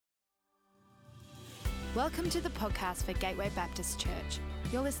Welcome to the podcast for Gateway Baptist Church.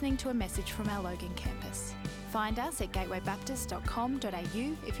 You're listening to a message from our Logan campus. Find us at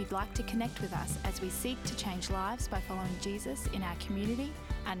gatewaybaptist.com.au if you'd like to connect with us as we seek to change lives by following Jesus in our community,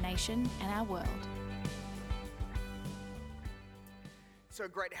 our nation, and our world. So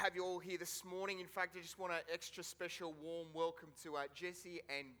great to have you all here this morning. In fact, I just want an extra special warm welcome to Jesse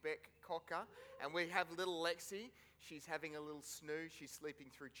and Beck Cocker. And we have little Lexi. She's having a little snooze. She's sleeping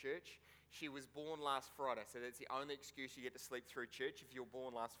through church. She was born last Friday, so that's the only excuse you get to sleep through church if you were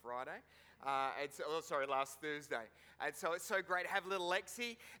born last Friday. Last Thursday. And so it's so great to have little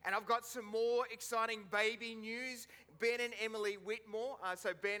Lexi. And I've got some more exciting baby news. Ben and Emily Whitmore.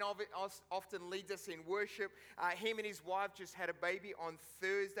 So Ben often leads us in worship. Him and his wife just had a baby on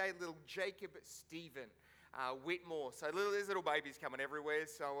Thursday, little Jacob Stephen Whitmore. So there's little babies coming everywhere.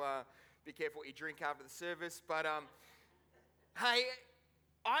 So be careful what you drink after the service. But hey,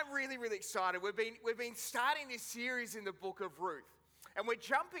 I'm really, really excited. We've been starting this series in the book of Ruth. And we're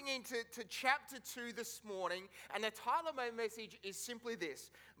jumping into chapter 2 this morning. And the title of my message is simply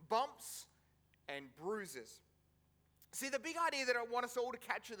this: Bumps and Bruises. See, the big idea that I want us all to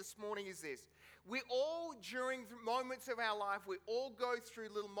capture this morning is this. We all, during moments of our life, we all go through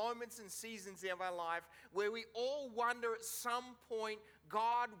little moments and seasons of our life where we all wonder at some point,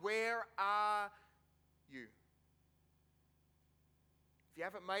 God, where are you? If you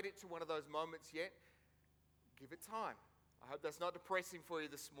haven't made it to one of those moments yet, give it time. I hope that's not depressing for you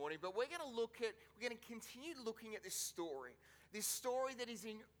this morning, but we're going to continue looking at this story that is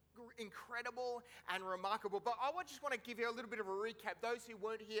incredible and remarkable. But I just want to give you a little bit of a recap. Those who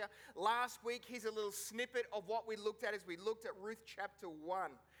weren't here last week, here's a little snippet of what we looked at as we looked at Ruth chapter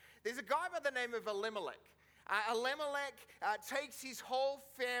 1. There's a guy by the name of Elimelech. Elimelech takes his whole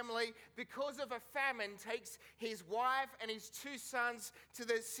family, because of a famine, takes his wife and his 2 sons to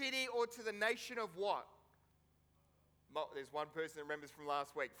the city or to the nation of what? There's one person that remembers from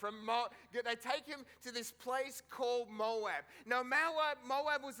last week. They take him to this place called Moab. Now,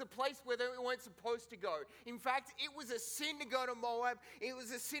 Moab was the place where they weren't supposed to go. In fact, it was a sin to go to Moab. It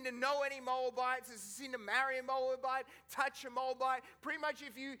was a sin to know any Moabites. It's a sin to marry a Moabite, touch a Moabite. Pretty much,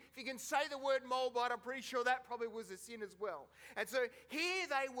 if you can say the word Moabite, I'm pretty sure that probably was a sin as well. And so here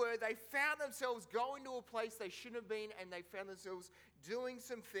they were. They found themselves going to a place they shouldn't have been, and they found themselves doing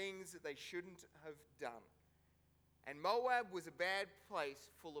some things that they shouldn't have done. And Moab was a bad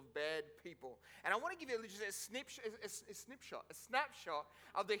place full of bad people. And I want to give you just a snapshot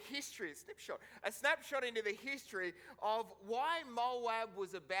of the history, a snapshot into the history of why Moab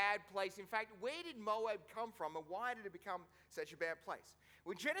was a bad place. In fact, where did Moab come from and why did it become such a bad place?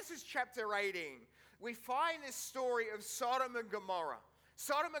 Well, Genesis chapter 18, we find this story of Sodom and Gomorrah.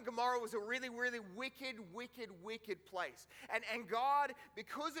 Sodom and Gomorrah was a really, really wicked place. And God,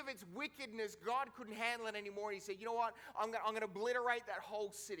 because of its wickedness, God couldn't handle it anymore. And he said, you know what? I'm going to obliterate that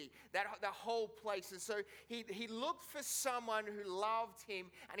whole city, that whole place. And so he looked for someone who loved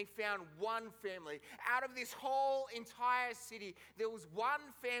him, and he found one family. Out of this whole entire city, there was one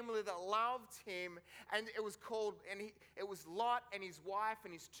family that loved him, and it was Lot and his wife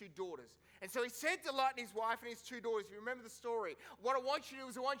and his 2 daughters. And so he said to Lot and his wife and his 2 daughters, if you remember the story, what I want you to do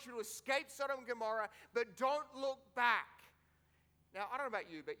is I want you to escape Sodom and Gomorrah, but don't look back. Now, I don't know about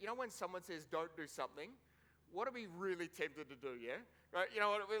you, but you know when someone says don't do something, what are we really tempted to do, yeah? Right? You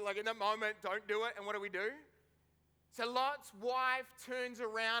know what, like in that moment, don't do it, and what do? So Lot's wife turns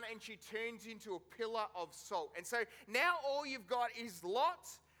around and she turns into a pillar of salt. And so now all you've got is Lot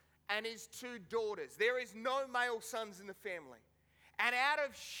and his 2 daughters. There is no male sons in the family. And out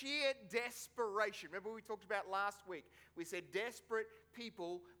of sheer desperation, remember we talked about last week, we said desperate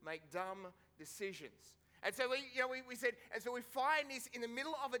people make dumb decisions. And so we said, and so we find this in the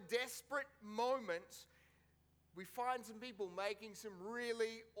middle of a desperate moment, we find some people making some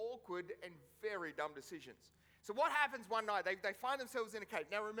really awkward and very dumb decisions. So what happens one night? They find themselves in a cave.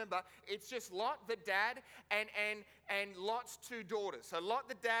 Now remember, it's just Lot, the dad, and Lot's 2 daughters. So Lot,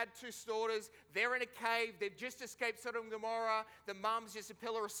 the dad, 2 daughters, they're in a cave. They've just escaped Sodom and Gomorrah. The mum's just a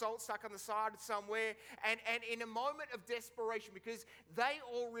pillar of salt stuck on the side somewhere. And in a moment of desperation, because they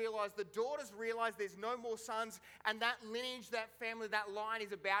all realize, the daughters realize there's no more sons, and that lineage, that family, that line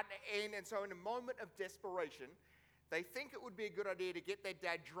is about to end. And so in a moment of desperation, they think it would be a good idea to get their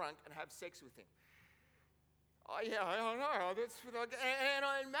dad drunk and have sex with him. Oh yeah, I don't know. That's and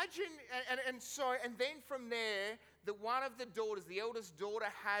I imagine, and then from there, one of the daughters, the eldest daughter,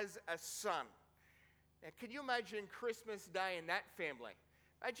 has a son. Now, can you imagine Christmas Day in that family?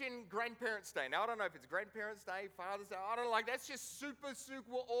 Imagine Grandparents' Day. Now, I don't know if it's Grandparents' Day, Father's Day. I don't know. That's just super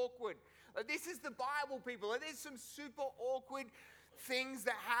awkward. This is the Bible, people. There's some super awkward things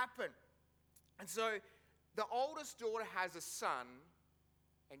that happen. And so The oldest daughter has a son,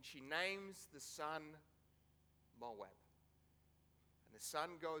 and she names the son Moab. And the son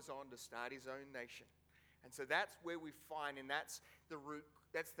goes on to start his own nation. And so that's where we find, and that's the root,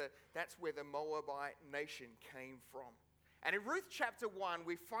 that's where the Moabite nation came from. And in Ruth chapter 1,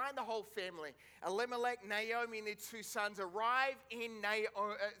 we find the whole family. Elimelech, Naomi, and their two sons arrive in they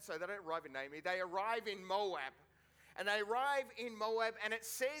don't arrive in Naomi, they arrive in Moab. And they arrive in Moab, and it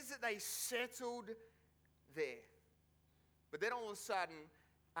says that they settled there. But then all of a sudden,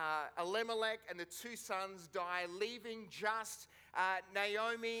 Elimelech and the two sons die, leaving just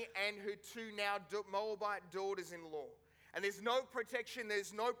Naomi and her two now Moabite daughters-in-law. And there's no protection,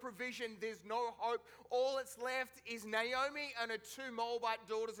 there's no provision, there's no hope. All that's left is Naomi and her two Moabite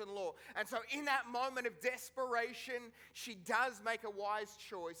daughters-in-law. And so in that moment of desperation, she does make a wise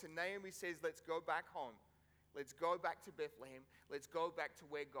choice. And Naomi says, let's go back home. Let's go back to Bethlehem. Let's go back to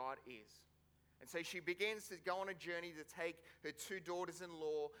where God is. And so she begins to go on a journey to take her two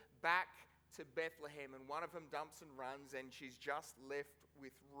daughters-in-law back to Bethlehem. And one of them dumps and runs, and she's just left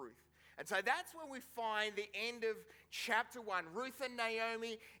with Ruth. And so that's when we find the end of chapter 1. Ruth and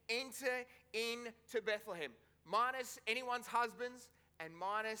Naomi enter into Bethlehem, minus anyone's husbands and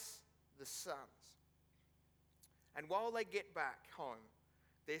minus the sons. And while they get back home,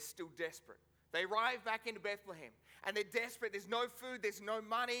 they're still desperate. They arrive back into Bethlehem, and they're desperate. There's no food, there's no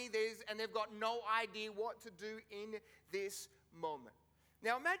money, and they've got no idea what to do in this moment.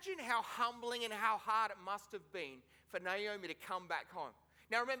 Now imagine how humbling and how hard it must have been for Naomi to come back home.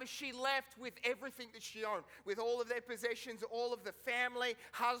 Now remember, she left with everything that she owned, with all of their possessions, all of the family,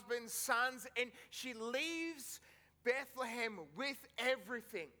 husbands, sons, and she leaves Bethlehem with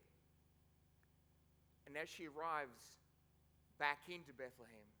everything. And now she arrives back into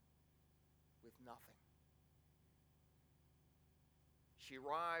Bethlehem with nothing. She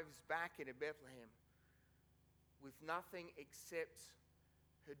arrives back into Bethlehem with nothing except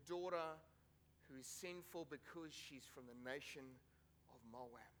her daughter, who is sinful because she's from the nation of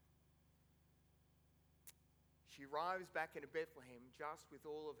Moab. She arrives back into Bethlehem just with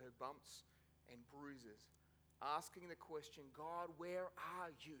all of her bumps and bruises, asking the question, God, where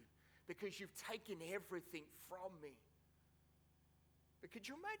are you? Because you've taken everything from me. But could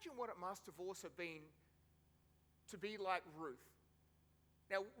you imagine what it must have also been to be like Ruth?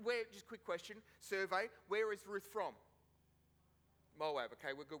 Now, just a quick question, survey, where is Ruth from? Moab.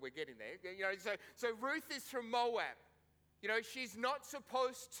 Okay, we're good, we're getting there. So Ruth is from Moab. She's not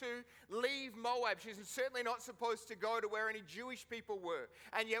supposed to leave Moab. She's certainly not supposed to go to where any Jewish people were.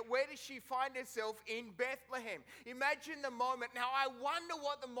 And yet, where does she find herself? In Bethlehem. Imagine the moment. Now, I wonder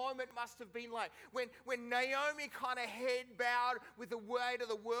what the moment must have been like. When Naomi kind of head bowed with the weight of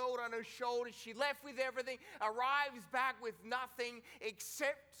the world on her shoulders, she left with everything, arrives back with nothing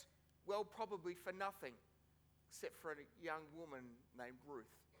except, well, probably for nothing, except for a young woman named Ruth.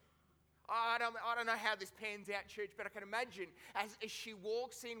 I don't know how this pans out, church, but I can imagine as she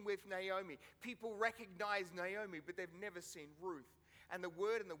walks in with Naomi, people recognize Naomi, but they've never seen Ruth. And the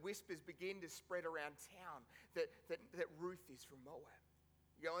word and the whispers begin to spread around town that Ruth is from Moab.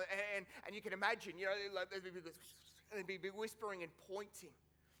 And you can imagine, they'd be whispering and pointing.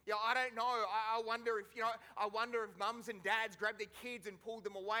 I don't know. I wonder if mums and dads grabbed their kids and pulled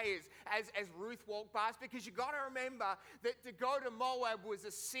them away as Ruth walked past, because you got to remember that to go to Moab was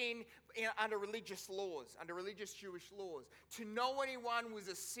a sin under religious laws, under religious Jewish laws. To know anyone was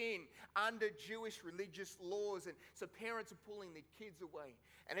a sin under Jewish religious laws, and so parents are pulling their kids away,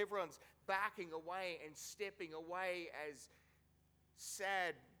 and everyone's backing away and stepping away as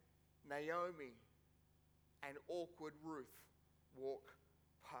sad Naomi and awkward Ruth walk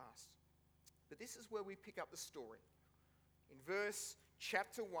past. But this is where we pick up the story. In verse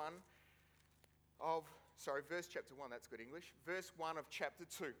chapter 1, that's good English. Verse 1 of chapter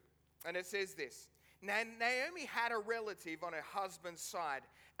 2. And it says this. Now Naomi had a relative on her husband's side,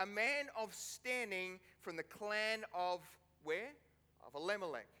 a man of standing from the clan of where? Of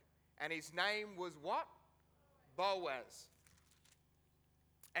Elimelech. And his name was what? Boaz.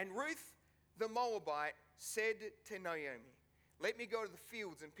 And Ruth the Moabite said to Naomi, let me go to the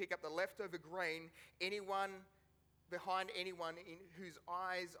fields and pick up the leftover grain, behind anyone in whose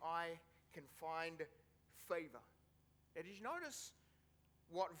eyes I can find favor. Now, did you notice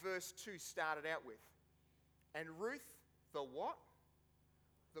what verse 2 started out with? And Ruth, the what?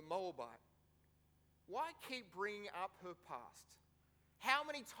 The Moabite. Why keep bringing up her past? How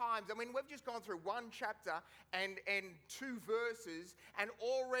many times, we've just gone through one chapter and 2 verses, and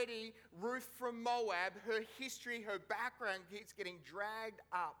already Ruth from Moab, her history, her background keeps getting dragged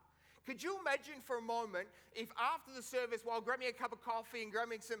up. Could you imagine for a moment if after the service, while grabbing a cup of coffee and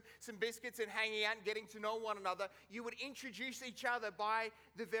grabbing some biscuits and hanging out and getting to know one another, you would introduce each other by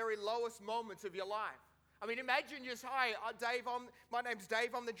the very lowest moments of your life? I mean, imagine just, hi, Dave, my name's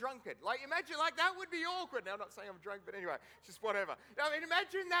Dave, I'm the drunkard. Like, imagine, like, that would be awkward. Now, I'm not saying I'm drunk, but anyway, just whatever. I mean,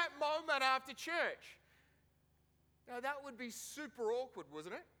 imagine that moment after church. Now, that would be super awkward,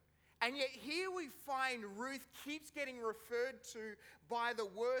 wasn't it? And yet here we find Ruth keeps getting referred to by the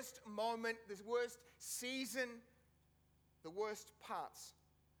worst moment, the worst season, the worst parts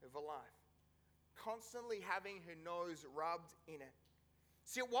of her life. Constantly having her nose rubbed in it.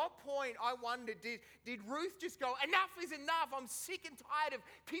 See, at what point, I wonder, did Ruth just go, enough is enough, I'm sick and tired of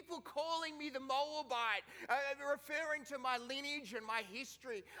people calling me the Moabite, referring to my lineage and my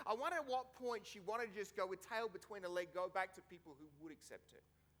history. I wonder at what point she wanted to just go with tail between her legs, go back to people who would accept her.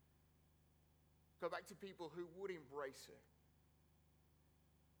 Go back to people who would embrace her.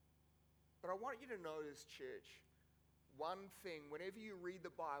 But I want you to notice, church, one thing, whenever you read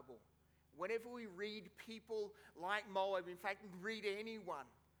the Bible, whenever we read people like Moab, in fact, read anyone,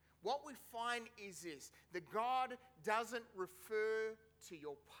 what we find is this, that God doesn't refer to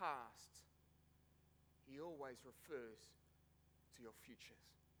your past. He always refers to your futures.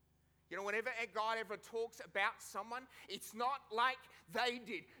 You know, whenever God ever talks about someone, it's not like they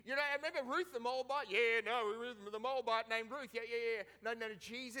did. You know, I remember Ruth the Moabite. Yeah, no, the Moabite named Ruth. Yeah. No,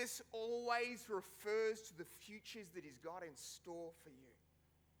 Jesus always refers to the futures that He's got in store for you.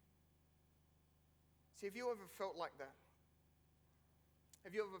 See, have you ever felt like that?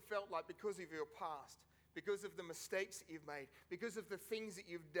 Have you ever felt like because of your past, because of the mistakes that you've made, because of the things that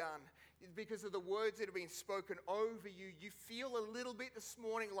you've done, because of the words that have been spoken over you, you feel a little bit this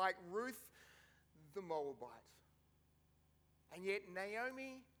morning like Ruth the Moabite. And yet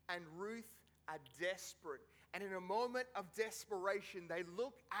Naomi and Ruth are desperate. And in a moment of desperation, they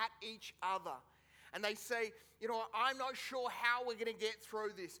look at each other and they say, you know, I'm not sure how we're going to get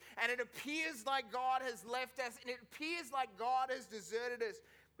through this. And it appears like God has left us, and it appears like God has deserted us.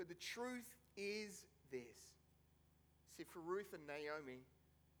 But the truth is this. See, for Ruth and Naomi,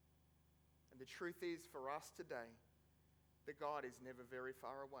 and the truth is for us today, that God is never very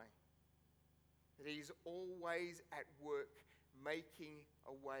far away. That He's always at work making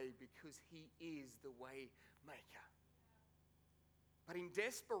a way because He is the way maker. But in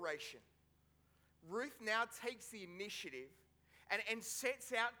desperation, Ruth now takes the initiative and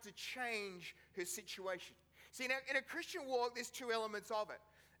sets out to change her situation. See, now, in a Christian walk, there's two elements of it.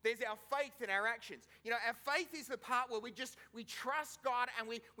 There's our faith and our actions. You know, our faith is the part where we trust God and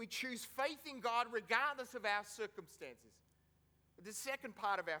we choose faith in God regardless of our circumstances. But the second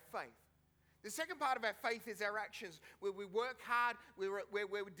part of our faith, the second part of our faith is our actions, where we work hard, where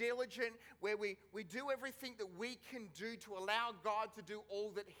we're diligent, where we do everything that we can do to allow God to do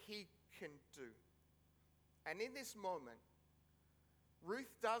all that He can do. And in this moment, Ruth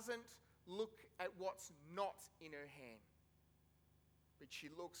doesn't look at what's not in her hand, but she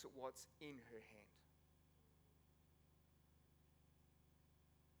looks at what's in her hand.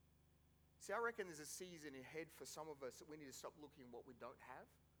 See, I reckon there's a season ahead for some of us that we need to stop looking at what we don't have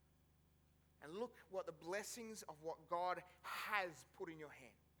and look what the blessings of what God has put in your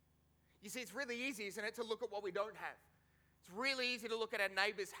hand. You see, it's really easy, isn't it, to look at what we don't have. It's really easy to look at our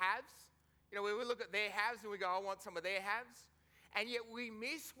neighbor's haves. You know, we look at their haves and we go, I want some of their haves. And yet we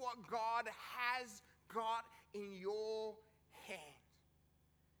miss what God has got in your hand.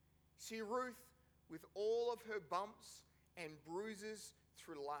 See, Ruth, with all of her bumps and bruises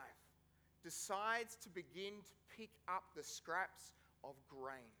through life, decides to begin to pick up the scraps of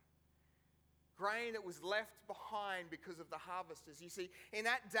grain. Grain that was left behind because of the harvesters. You see, in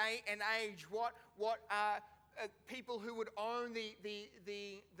that day and age, what people who would own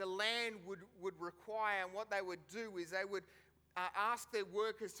the land would require, and what they would do is they would ask their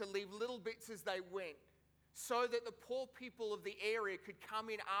workers to leave little bits as they went, so that the poor people of the area could come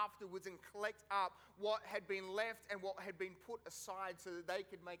in afterwards and collect up what had been left and what had been put aside so that they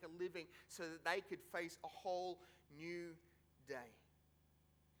could make a living, so that they could face a whole new day.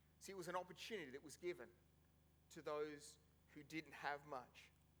 See, it was an opportunity that was given to those who didn't have much.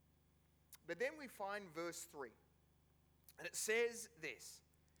 But then we find verse 3, and it says this,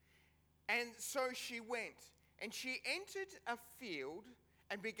 and so she went, and she entered a field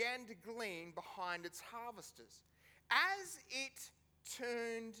and began to glean behind its harvesters. As it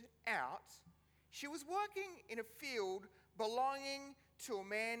turned out, she was working in a field belonging to a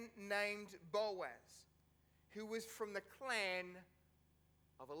man named Boaz, who was from the clan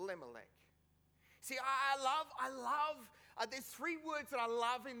of Elimelech. See, I love, there's three words that I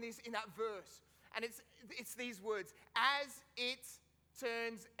love in that verse. And it's these words, as it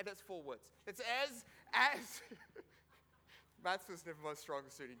turns, and that's 4 words. It's as maths was never my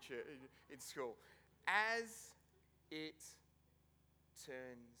strongest suit in school. As it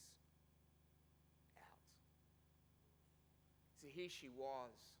turns out. So here she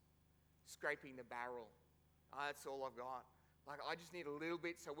was, scraping the barrel. Oh, that's all I've got. Like, I just need a little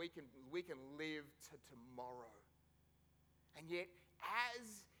bit so we can live to tomorrow. And yet,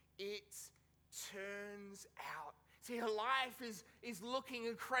 as it turns out, see, her life is looking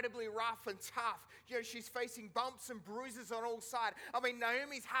incredibly rough and tough. You know, she's facing bumps and bruises on all sides. I mean,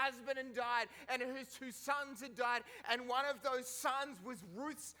 Naomi's husband had died, and her 2 sons had died, and one of those sons was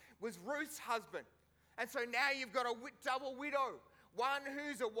Ruth's husband. And so now you've got a double widow. One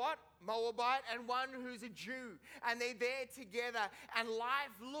who's a what? Moabite, and one who's a Jew. And they're there together, and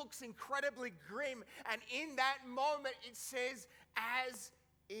life looks incredibly grim. And in that moment, it says, as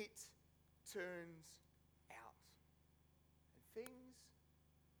it turns out. And things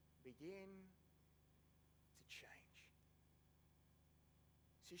begin to change.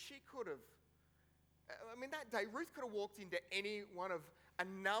 See, she could have, that day, Ruth could have walked into any one of a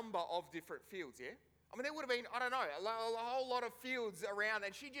number of different fields, yeah? There would have been, a whole lot of fields around,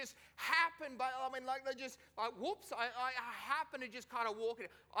 and she just happened, whoops, I happened to just kind of walk in.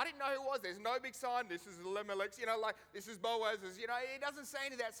 I didn't know who it was. There's no big sign. This is Elimelech's, this is Boaz's, it doesn't say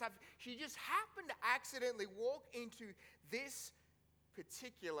any of that stuff. She just happened to accidentally walk into this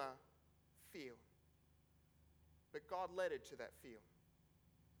particular field. But God led her to that field.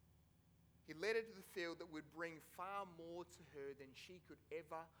 He led her to the field that would bring far more to her than she could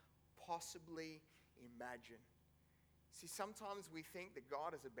ever possibly imagine. See, sometimes we think that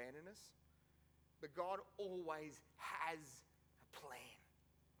God has abandoned us, but God always has a plan.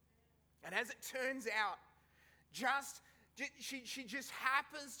 And as it turns out, she just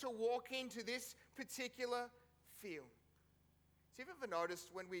happens to walk into this particular field. See, have you ever noticed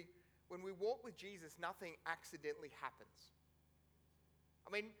when we walk with Jesus, nothing accidentally happens?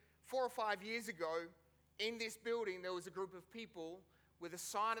 4 or 5 years ago, in this building, there was a group of people with a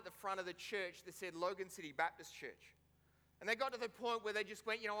sign at the front of the church that said Logan City Baptist Church. And they got to the point where they just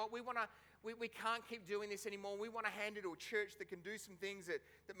went, you know what, we can't keep doing this anymore. We want to hand it to a church that can do some things that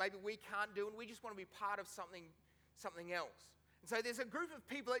maybe we can't do, and we just want to be part of something else. And so there's a group of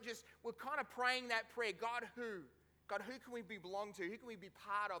people that just were kind of praying that prayer, God, who? God, who can we belong to? Who can we be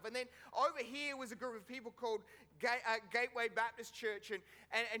part of? And then over here was a group of people called Gateway Baptist Church.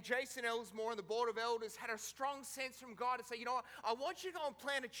 And Jason Ellsmore and the Board of Elders had a strong sense from God to say, you know what, I want you to go and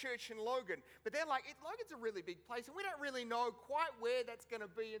plant a church in Logan. But they're like, Logan's a really big place, and we don't really know quite where that's going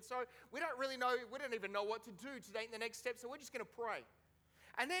to be. And so we don't even know what to do today in the next step, so we're just going to pray.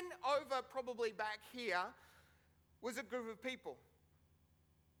 And then over probably back here was a group of people,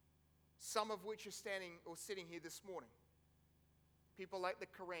 some of which are sitting here this morning. People like the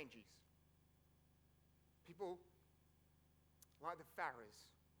Karangis. People like the Farahs.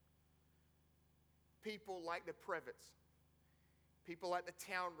 People like the Previtts. People like the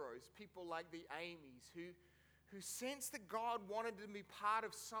Townrows. People like the Amys who sensed that God wanted them to be part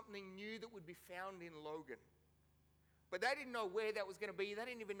of something new that would be found in Logan. But they didn't know where that was going to be. They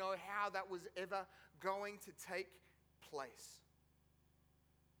didn't even know how that was ever going to take place.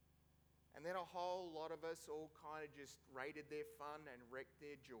 And then a whole lot of us all kind of just raided their fun and wrecked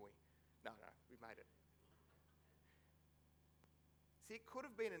their joy. No, we made it. See, it could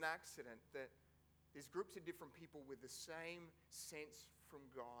have been an accident that there's groups of different people with the same sense from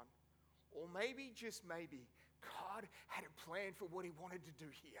God. Or maybe, just maybe, God had a plan for what he wanted to do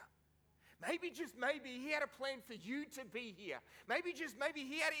here. Maybe, just maybe, he had a plan for you to be here. Maybe, just maybe,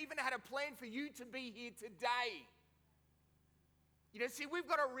 he even had a plan for you to be here today. See, we've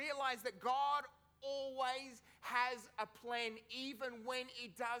got to realize that God always has a plan, even when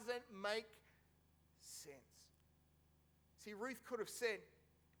it doesn't make sense. See, Ruth could have said,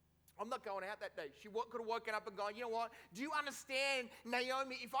 I'm not going out that day. She could have woken up and gone, you know what? Do you understand,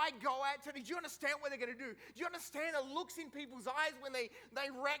 Naomi, if I go out today, do you understand what they're going to do? Do you understand the looks in people's eyes when they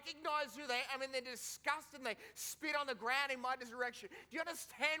recognize who they are? They're disgusted and they spit on the ground in my direction. Do you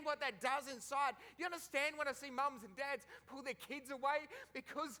understand what that does inside? Do you understand when I see mums and dads pull their kids away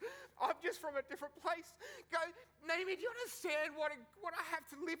because I'm just from a different place? Go, Naomi, do you understand what I have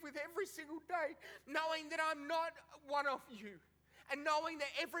to live with every single day, knowing that I'm not one of you? And knowing that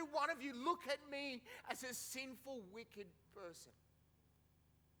every one of you look at me as a sinful, wicked person.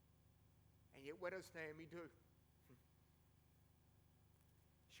 And yet, what does Naomi do?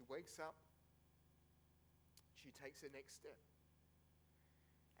 She wakes up. She takes the next step.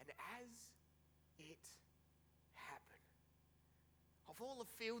 And as it happened, Of all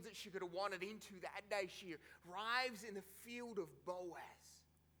the fields that she could have wandered into that day, she arrives in the field of Boaz.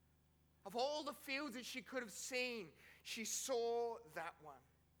 Of all the fields that she could have seen, she saw that one.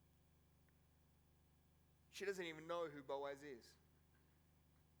 She doesn't even know who Boaz is.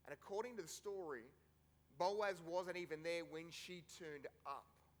 And according to the story, Boaz wasn't even there when she turned up.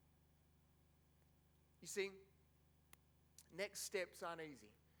 You see, next steps aren't easy.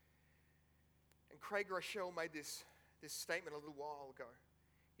 And Craig Rochelle made this statement a little while ago.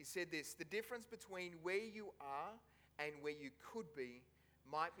 He said this: the difference between where you are and where you could be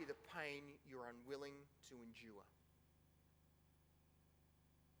might be the pain you're unwilling to endure.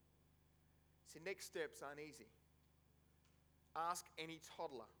 See, next steps aren't easy. Ask any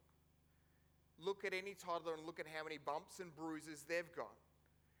toddler. Look at any toddler and look at how many bumps and bruises they've got.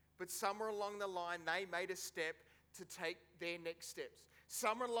 But somewhere along the line, they made a step to take their next steps.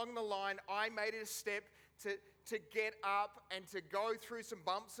 Somewhere along the line, I made a step to get up and to go through some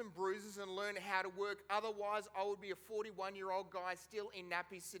bumps and bruises and learn how to work. Otherwise, I would be a 41-year-old guy still in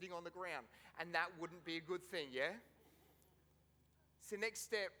nappies sitting on the ground. And that wouldn't be a good thing, yeah? So next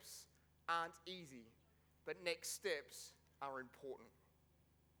steps aren't easy, but next steps are important.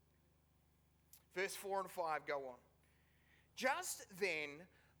 Verse 4 and 5 go on. Just then,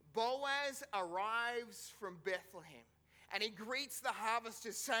 Boaz arrives from Bethlehem, and he greets the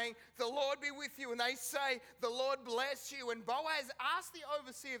harvesters, saying, "The Lord be with you." And they say, "The Lord bless you." And Boaz asked the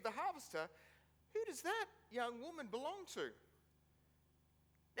overseer of the harvester, "Who does that young woman belong to?"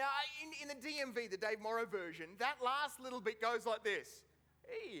 Now, in the DMV, the Dave Morrow version, that last little bit goes like this.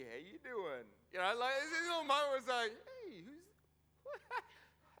 "Hey, how you doing?" You know, like this little moment was like, "Hey, who's..."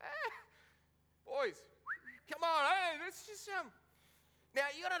 Boys, come on, hey, let's just... Now,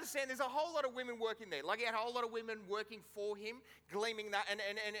 you got to understand, there's a whole lot of women working there. Like, he had a whole lot of women working for him, gleaming that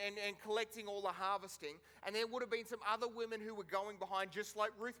and collecting all the harvesting. And there would have been some other women who were going behind, just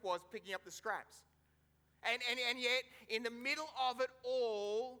like Ruth was, picking up the scraps. And yet, in the middle of it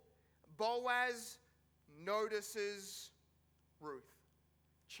all, Boaz notices Ruth.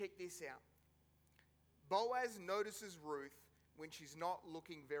 Check this out. Boaz notices Ruth when she's not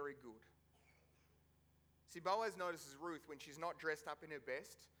looking very good. See, Boaz notices Ruth when she's not dressed up in her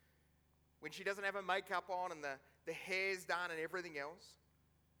best, when she doesn't have her makeup on and the hair's done and everything else.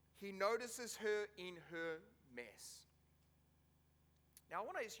 He notices her in her mess. Now, I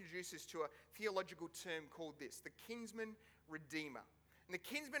want to introduce this to a theological term called this, the kinsman redeemer. And the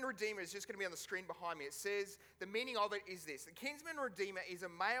kinsman redeemer is just going to be on the screen behind me. It says, the meaning of it is this: the kinsman redeemer is a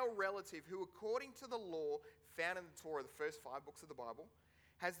male relative who, according to the law found in the Torah, the first 5 books of the Bible,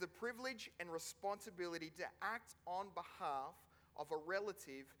 has the privilege and responsibility to act on behalf of a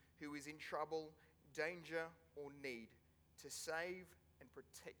relative who is in trouble, danger, or need, to save and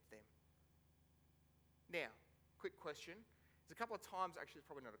protect them. Now, quick question. There's a couple of times, actually it's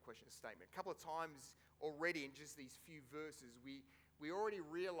probably not a question, it's a statement. A couple of times already in just these few verses, we already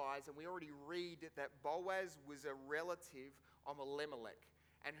realize and we already read that Boaz was a relative of Elimelech.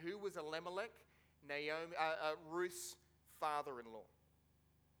 And who was Elimelech? Ruth's father-in-law.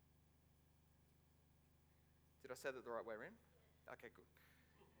 Did I say that the right way around? Okay, good.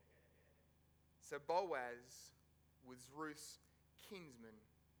 So Boaz was Ruth's kinsman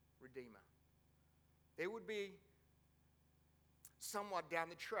redeemer. There would be somewhat down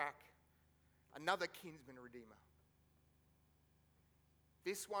the track another kinsman redeemer.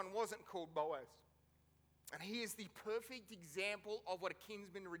 This one wasn't called Boaz. And he is the perfect example of what a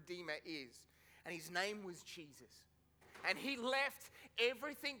kinsman redeemer is. And his name was Jesus. And he left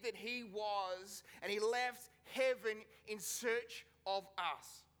everything that he was, and he left heaven in search of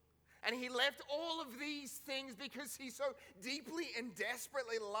us. And he left all of these things because he so deeply and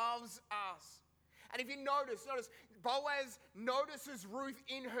desperately loves us. And if you notice, Boaz notices Ruth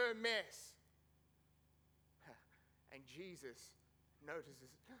in her mess. And Jesus notices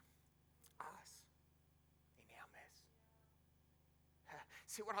us in our mess.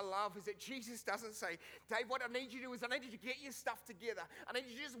 See, what I love is that Jesus doesn't say, "Dave, what I need you to do is I need you to get your stuff together. I need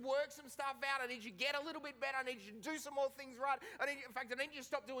you to just work some stuff out. I need you to get a little bit better. I need you to do some more things right. I need you to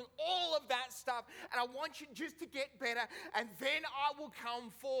stop doing all of that stuff. And I want you just to get better. And then I will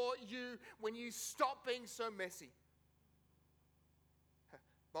come for you when you stop being so messy."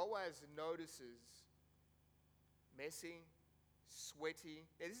 Boaz notices messy, sweaty.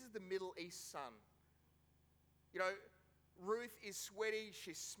 Now, this is the Middle East sun. You know, Ruth is sweaty,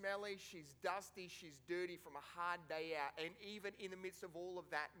 she's smelly, she's dusty, she's dirty from a hard day out. And even in the midst of all of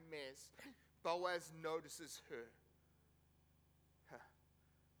that mess, Boaz notices her.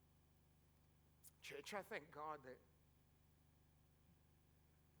 Church, I thank God that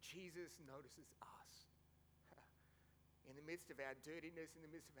Jesus notices us in the midst of our dirtiness, in the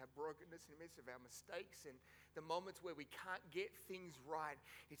midst of our brokenness, in the midst of our mistakes, and the moments where we can't get things right,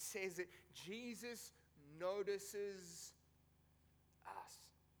 it says that Jesus notices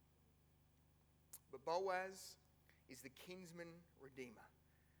us. But Boaz is the kinsman redeemer,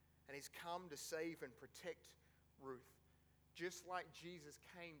 and he's come to save and protect Ruth, just like Jesus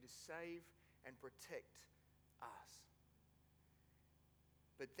came to save and protect us.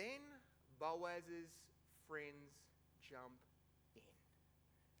 But then Boaz's friends jump in.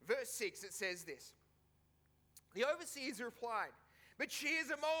 Verse 6, it says this. The overseers replied, "But she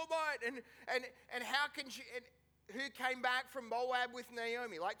is a Moabite, and how can she... who came back from Moab with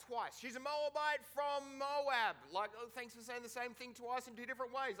Naomi?" Like twice. She's a Moabite from Moab. Like, oh, thanks for saying the same thing twice in two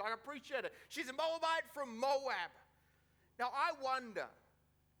different ways. I appreciate it. She's a Moabite from Moab. Now, I wonder,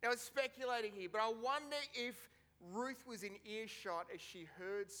 now it's speculating here, but I wonder if Ruth was in earshot as she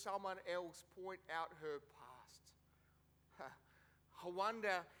heard someone else point out her past. I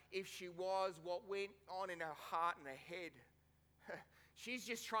wonder if she was what went on in her heart and her head. She's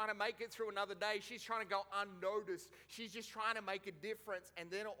just trying to make it through another day. She's trying to go unnoticed. She's just trying to make a difference. And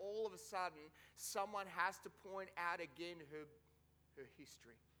then all of a sudden, someone has to point out again her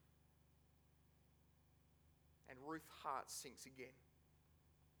history. And Ruth's heart sinks again.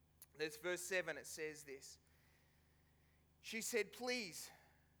 There's verse 7, it says this. She said, "Please,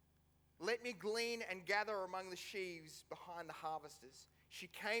 let me glean and gather among the sheaves behind the harvesters." She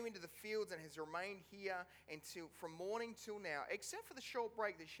came into the fields and has remained here from morning till now, except for the short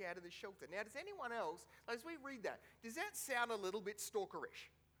break that she had in the shelter. Now, does anyone else, as we read that, does that sound a little bit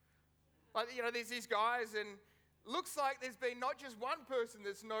stalkerish? Like, there's these guys, and looks like there's been not just one person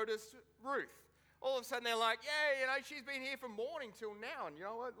that's noticed Ruth. All of a sudden, they're like, yeah, she's been here from morning till now. And you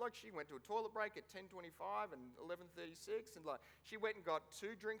know what? Like, she went to a toilet break at 10:25 and 11:36. And, like, she went and got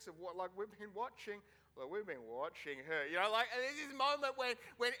 2 drinks of what, like, we've been watching. Like, we've been watching her. And there's this moment when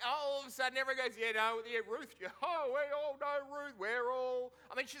all of a sudden everyone goes, Ruth. Oh, we all know Ruth.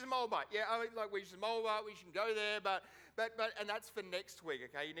 She's a Moabite. Yeah, she's a Moabite. We should go there. But, and that's for next week,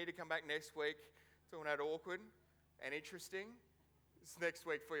 okay? You need to come back next week. Talking about awkward and interesting. It's next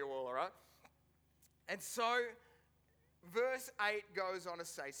week for you all right? And so, verse 8 goes on to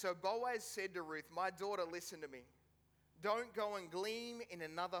say, "So Boaz said to Ruth, 'My daughter, listen to me. Don't go and glean in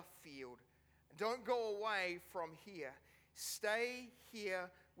another field. Don't go away from here. Stay here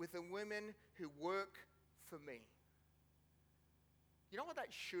with the women who work for me.'" You know what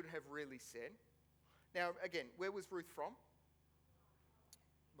that should have really said? Now, again, where was Ruth from?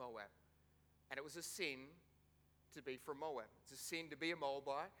 Moab. And it was a sin to be from Moab. It's a sin to be a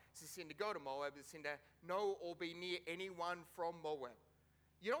Moabite. It's a sin to go to Moab. It's a sin to know or be near anyone from Moab.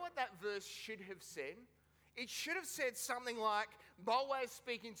 You know what that verse should have said? It should have said something like Boaz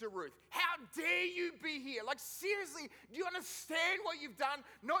speaking to Ruth. "How dare you be here?" Like, seriously, do you understand what you've done?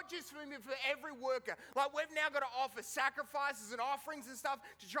 Not just for me, but for every worker. Like, we've now got to offer sacrifices and offerings and stuff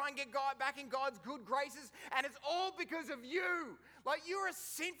to try and get God back in God's good graces. And it's all because of you. Like, you're a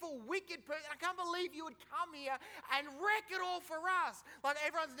sinful, wicked person. I can't believe you would come here and wreck it all for us. Like,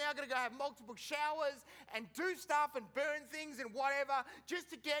 everyone's now going to go have multiple showers and do stuff and burn things and whatever just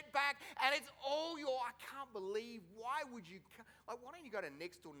to get back. And it's all I can't believe. Why would you come? Like, why don't you go to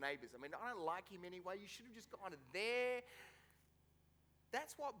next door neighbors? I don't like him anyway. You should have just gone to there.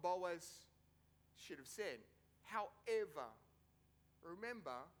 That's what Boaz should have said. However,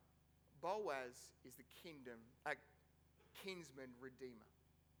 remember, Boaz is the kinsman redeemer.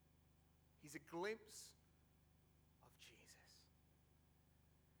 He's a glimpse of Jesus.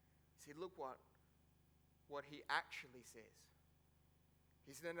 See, look what he actually says.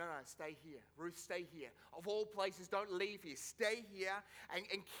 He said, no, stay here. Ruth, stay here. Of all places, don't leave here. Stay here and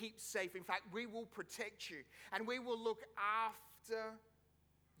keep safe. In fact, we will protect you and we will look after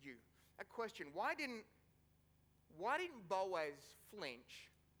you. A question, why didn't Boaz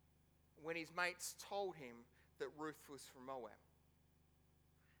flinch when his mates told him that Ruth was from Moab?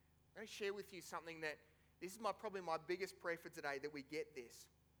 I'm going to share with you something that, this is probably my biggest prayer for today, that we get this.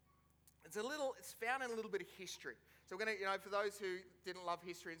 It's found in a little bit of history. So we're going to, for those who didn't love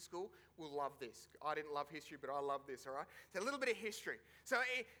history in school, will love this. I didn't love history, but I love this, all right? So a little bit of history. So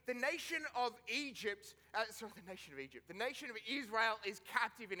the nation of Israel is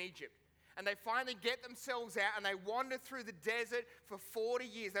captive in Egypt. And they finally get themselves out and they wander through the desert for 40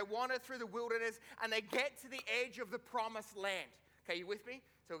 years. They wander through the wilderness and they get to the edge of the promised land. Okay, you with me?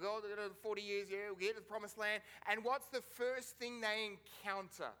 So we'll go to 40 years, we'll get to the promised land. And what's the first thing they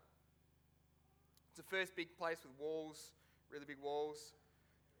encounter? It's the first big place with walls, really big walls,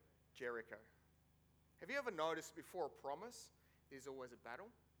 Jericho. Have you ever noticed before a promise, there's always a battle?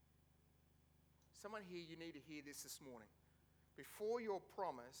 Someone here, you need to hear this morning. Before your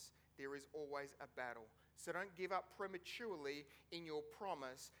promise, there is always a battle. So don't give up prematurely in your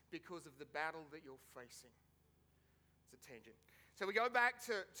promise because of the battle that you're facing. It's a tangent. So we go back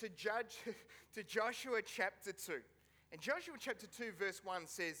to Joshua chapter 2. And Joshua chapter 2 verse 1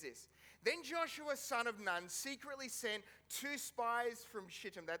 says this. Then Joshua, son of Nun, secretly sent 2 spies from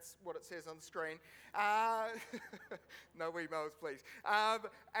Shittim. That's what it says on the screen. No emails, please.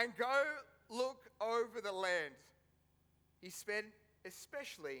 And go look over the land. He sped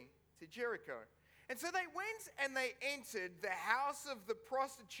especially to Jericho. And so they went and they entered the house of the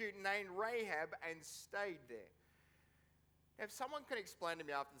prostitute named Rahab and stayed there. Now, if someone can explain to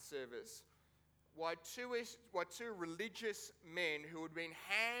me after the service why two religious men who had been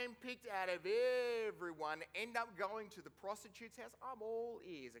handpicked out of everyone end up going to the prostitute's house, I'm all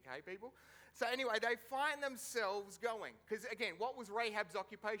ears, okay, people? So anyway, they find themselves going. Because again, what was Rahab's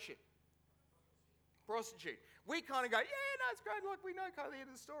occupation? Prostitute. We kind of go, yeah, no, it's great. Like we know kind of the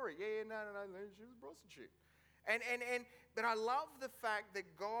end of the story. Yeah, no, she was a prostitute. But I love the fact that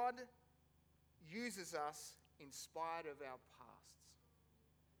God uses us in spite of our pasts.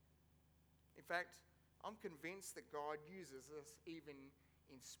 In fact, I'm convinced that God uses us even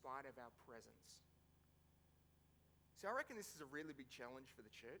in spite of our presence. So I reckon this is a really big challenge for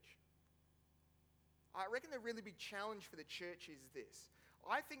the church. I reckon the really big challenge for the church is this.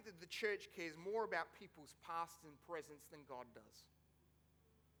 I think that the church cares more about people's past and presence than God does.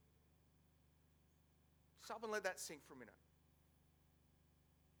 Stop and let that sink for a minute.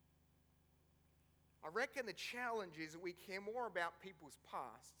 I reckon the challenge is that we care more about people's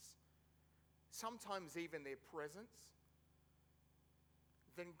pasts, sometimes even their presence,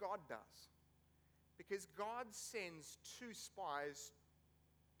 than God does. Because God sends 2 spies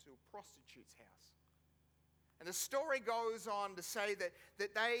to a prostitute's house. And the story goes on to say that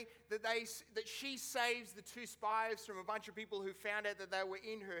she saves the 2 spies from a bunch of people who found out that they were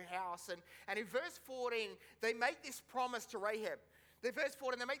in her house. And in verse 14, they make this promise to Rahab. Verse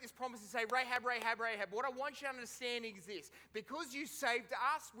 14, they make this promise and say, Rahab, Rahab, Rahab, what I want you to understand is this. Because you saved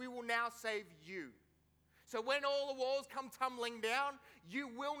us, we will now save you. So when all the walls come tumbling down, you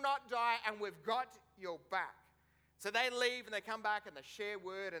will not die and we've got your back. So they leave and they come back and they share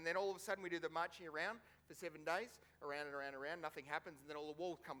word, and then all of a sudden we do the marching around for 7 days, around and around and around, nothing happens, and then all the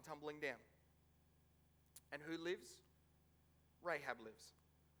walls come tumbling down. And who lives? Rahab lives.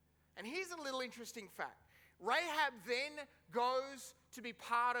 And here's a little interesting fact. Rahab then goes to be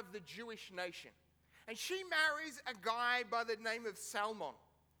part of the Jewish nation. And she marries a guy by the name of Salmon.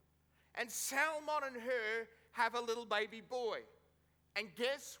 And Salmon and her have a little baby boy. And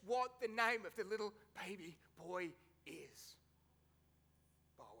guess what the name of the little baby boy is?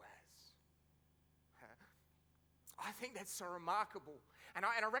 Boaz. I think that's so remarkable. And I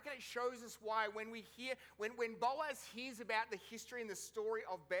reckon it shows us why when Boaz hears about the history and the story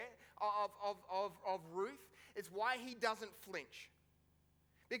of Ruth, it's why he doesn't flinch.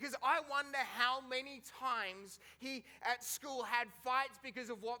 Because I wonder how many times he at school had fights because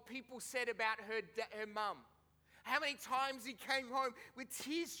of what people said about her mum. How many times he came home with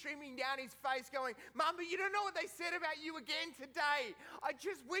tears streaming down his face going, Mum, but you don't know what they said about you again today. I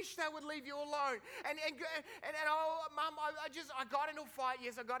just wish they would leave you alone. And oh, Mum, I got into a fight.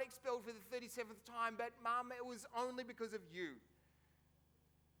 Yes, I got expelled for the 37th time, but Mum, it was only because of you.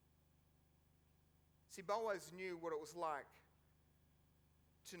 See, Boaz knew what it was like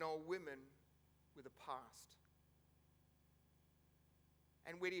to know a woman with a past.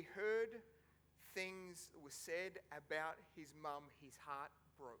 And when he heard things that were said about his mum, his heart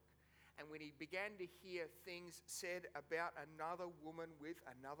broke. And when he began to hear things said about another woman with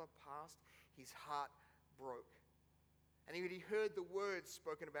another past, his heart broke. And when he heard the words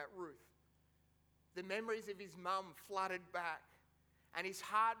spoken about Ruth, the memories of his mum flooded back. And his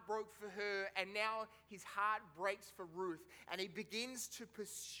heart broke for her, and now his heart breaks for Ruth. And he begins to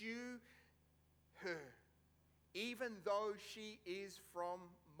pursue her, even though she is from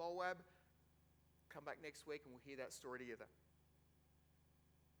Moab. Come back next week and we'll hear that story together.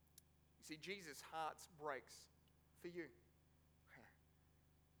 You see, Jesus' heart breaks for you.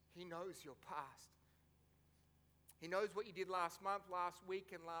 He knows your past. He knows what you did last month, last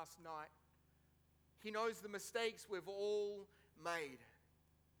week, and last night. He knows the mistakes we've all made.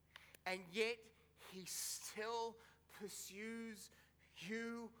 And yet, he still pursues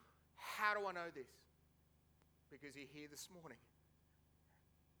you. How do I know this? Because you're here this morning.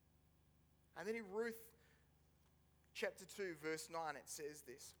 And then in Ruth chapter 2, verse 9, it says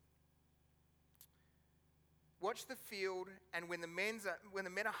this. Watch the field, and when the men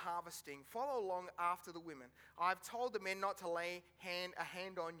are harvesting, follow along after the women. I've told the men not to lay a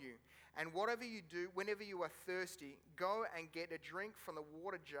hand on you. And whatever you do, whenever you are thirsty, go and get a drink from the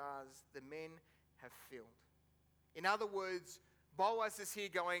water jars the men have filled." In other words, Boaz is here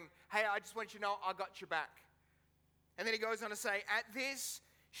going, "Hey, I just want you to know I got your back." And then he goes on to say, "At this,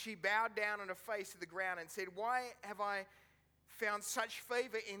 she bowed down on her face to the ground and said, 'Why have I found such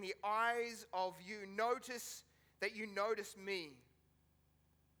favor in the eyes of you? Notice that you notice me,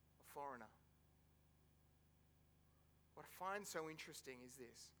 a foreigner.'" What I find so interesting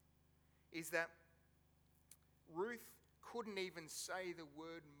is that Ruth couldn't even say the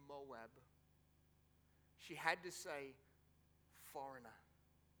word Moab. She had to say foreigner.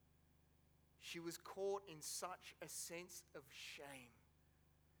 She was caught in such a sense of shame.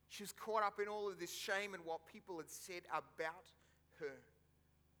 She was caught up in all of this shame and what people had said about her.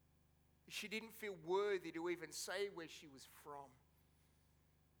 She didn't feel worthy to even say where she was from.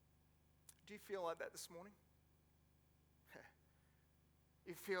 Do you feel like that this morning?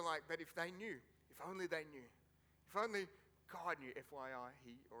 You feel like, but if they knew, if only they knew, if only God knew, FYI,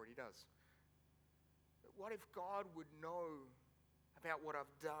 He already does. But what if God would know about what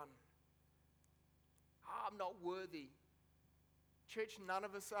I've done? I'm not worthy. Church, none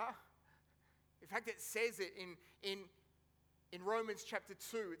of us are. In fact, it says it in Romans chapter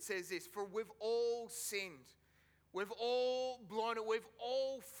 2, it says this, "For we've all sinned. We've all blown it. We've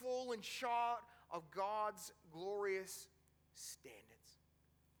all fallen short of God's glorious standards."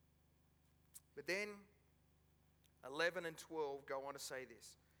 But then 11 and 12 go on to say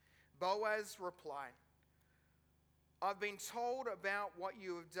this. Boaz replied, "I've been told about what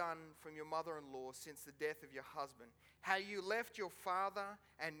you have done from your mother-in-law since the death of your husband, how you left your father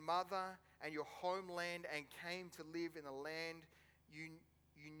and mother and your homeland and came to live in a land you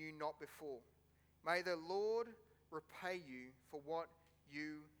knew not before. May the Lord repay you for what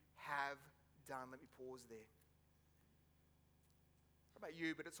you have done." Let me pause there. How about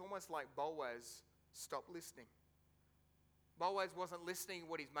you? But it's almost like Boaz stopped listening. Boaz wasn't listening to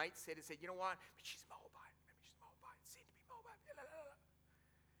what his mate said. He said, "You know what? But she's Moabite. Maybe she's Moabite. Said to be Moabite."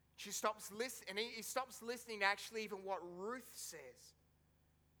 She stops listening, and he stops listening to actually even what Ruth says.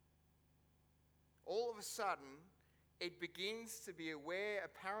 All of a sudden, it begins to be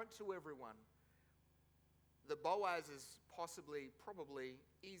apparent to everyone that Boaz is probably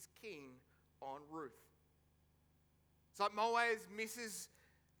is keen on Ruth. It's like Boaz misses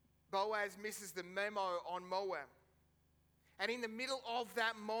the memo on Moab. And in the middle of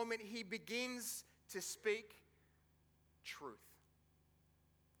that moment, he begins to speak truth.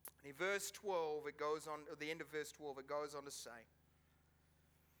 And in verse 12, it goes on, at the end of verse 12, it goes on to say,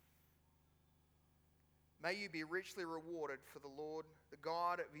 "May you be richly rewarded for the Lord, the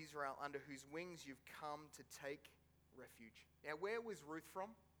God of Israel, under whose wings you've come to take refuge." Now, where was Ruth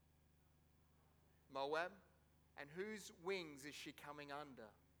from? Moab. And whose wings is she coming under?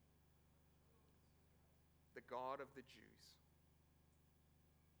 The God of the Jews.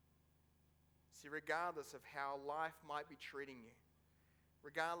 See, regardless of how life might be treating you,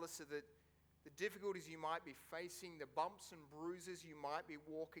 regardless of the difficulties you might be facing, the bumps and bruises you might be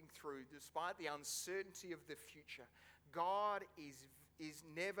walking through, despite the uncertainty of the future, God is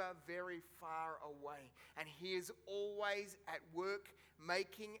never very far away. And He is always at work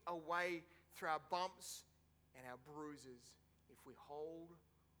making a way through our bumps and our bruises if we hold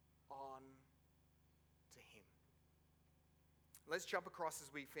on to Him. Let's jump across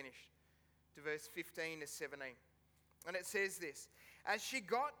as we finish to verse 15 to 17. And it says this: "As she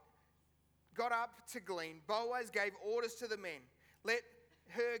got up to glean, Boaz gave orders to the men, 'Let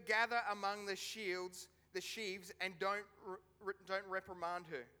her gather among the sheaves, and don't reprimand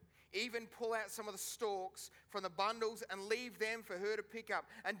her. Even pull out some of the stalks from the bundles and leave them for her to pick up,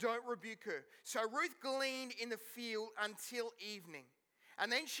 and don't rebuke her.' So Ruth gleaned in the field until evening. And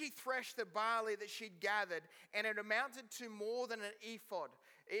then she threshed the barley that she'd gathered, and it amounted to more than an ephod.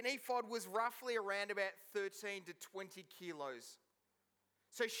 An ephod was roughly around about 13 to 20 kilos.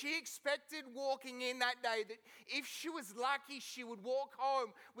 So she expected walking in that day that if she was lucky, she would walk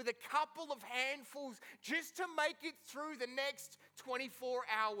home with a couple of handfuls just to make it through the next 24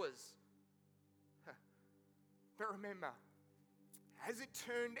 hours. But remember, as it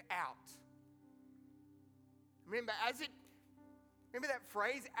turned out, remember that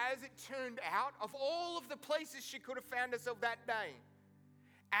phrase, as it turned out, of all of the places she could have found herself that day,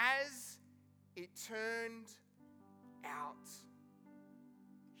 as it turned out,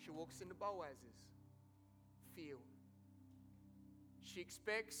 she walks into Boaz's field. She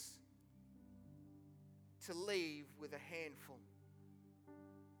expects to leave with a handful.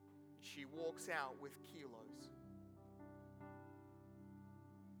 She walks out with kilos.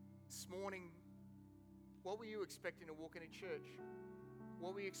 This morning, what were you expecting to walk into church?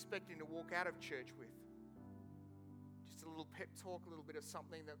 What were you expecting to walk out of church with? Just a little pep talk, a little bit of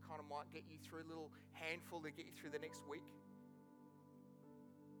something that kind of might get you through, a little handful to get you through the next week?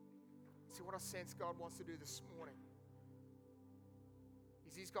 See, what I sense God wants to do this morning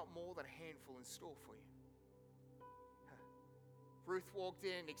is He's got more than a handful in store for you. Ruth walked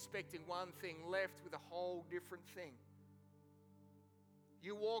in expecting one thing, left with a whole different thing.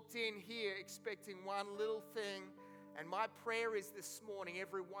 You walked in here expecting one little thing, and my prayer is this morning,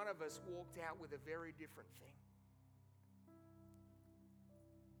 every one of us walked out with a very different thing.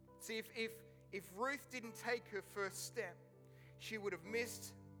 See, if Ruth didn't take her first step, she would have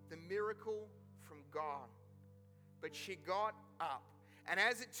missed the miracle from God. But she got up. And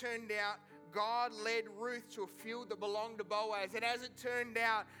as it turned out, God led Ruth to a field that belonged to Boaz. And as it turned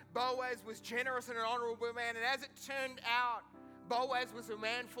out, Boaz was generous and an honorable man. And as it turned out, Boaz was a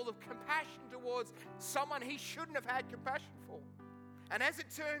man full of compassion towards someone he shouldn't have had compassion for. And as it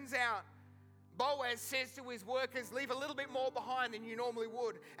turns out, Boaz says to his workers, leave a little bit more behind than you normally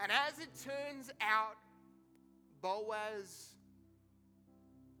would. And as it turns out, Boaz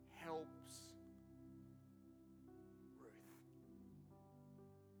helps Ruth.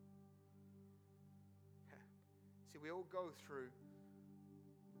 See, we all go through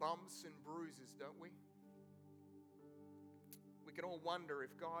bumps and bruises, don't we? We can all wonder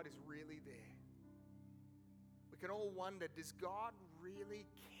if God is really there. We can all wonder, does God really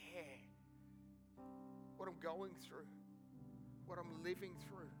care what I'm going through, what I'm living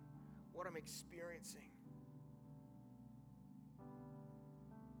through, what I'm experiencing?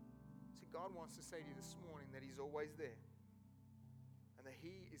 See, God wants to say to you this morning that He's always there and that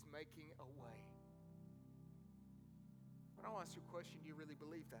He is making a way. But I'll ask you a question, do you really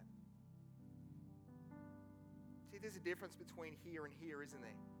believe that? See, there's a difference between here and here, isn't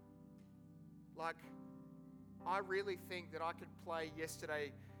there? Like, I really think that I could play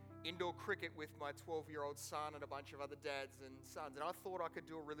yesterday indoor cricket with my 12-year-old son and a bunch of other dads and sons, and I thought I could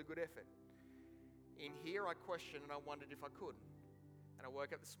do a really good effort. In here, I questioned and I wondered if I could. And I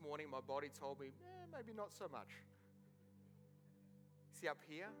woke up this morning, my body told me, maybe not so much. See, up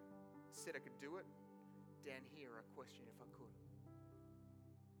here, I said I could do it. Down here, I questioned if I could.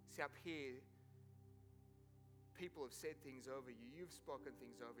 See, up here, people have said things over you. You've spoken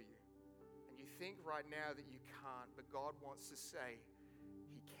things over you. And you think right now that you can't, but God wants to say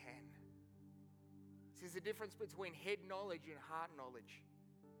He can. See, there's a difference between head knowledge and heart knowledge.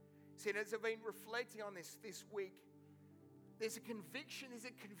 See, and as I've been reflecting on this week, there's a conviction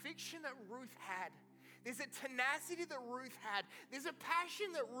that Ruth had. There's a tenacity that Ruth had. There's a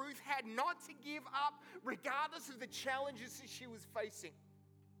passion that Ruth had not to give up regardless of the challenges that she was facing.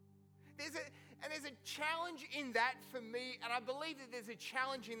 There's a challenge in that for me, and I believe that there's a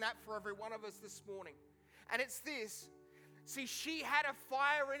challenge in that for every one of us this morning. And it's this. See, she had a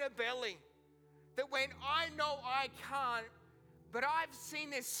fire in her belly that went, I know I can't, but I've seen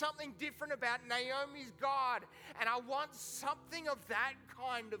there's something different about Naomi's God, and I want something of that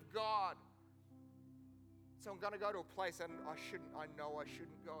kind of God. So I'm going to go to a place I know I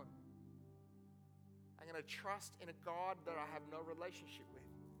shouldn't go. I'm going to trust in a God that I have no relationship with.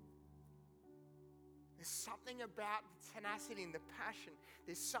 There's something about the tenacity and the passion.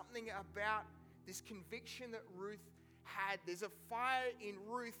 There's something about this conviction that Ruth had. There's a fire in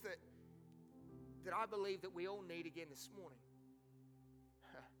Ruth that I believe that we all need again this morning.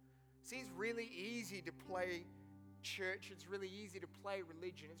 See, it's really easy to play church. It's really easy to play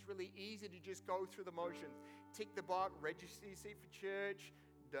religion. It's really easy to just go through the motions. Tick the box, register your seat for church.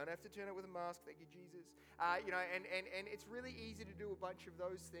 Don't have to turn up with a mask. Thank you, Jesus. And it's really easy to do a bunch of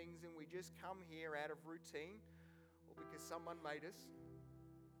those things, and we just come here out of routine or because someone made us.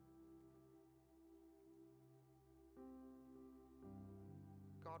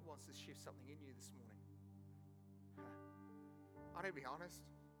 God wants to shift something in you this morning. I gotta be honest.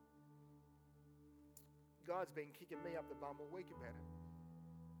 God's been kicking me up the bum all week about it.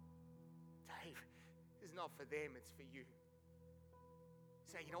 Dave, this is not for them, it's for you.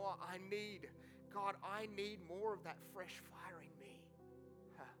 Say, you know what, I need more of that fresh fire in me.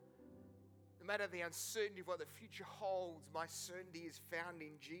 No matter the uncertainty of what the future holds, my certainty is found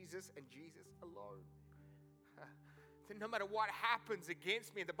in Jesus and Jesus alone. That no matter what happens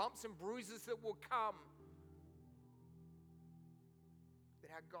against me, the bumps and bruises that will come,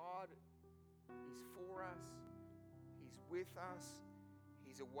 that our God is for us, He's with us,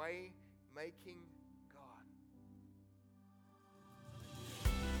 He's a way-making God.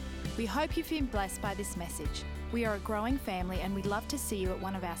 We hope you've been blessed by this message. We are a growing family and we'd love to see you at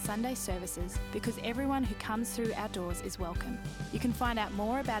one of our Sunday services because everyone who comes through our doors is welcome. You can find out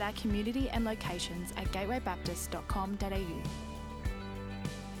more about our community and locations at gatewaybaptist.com.au.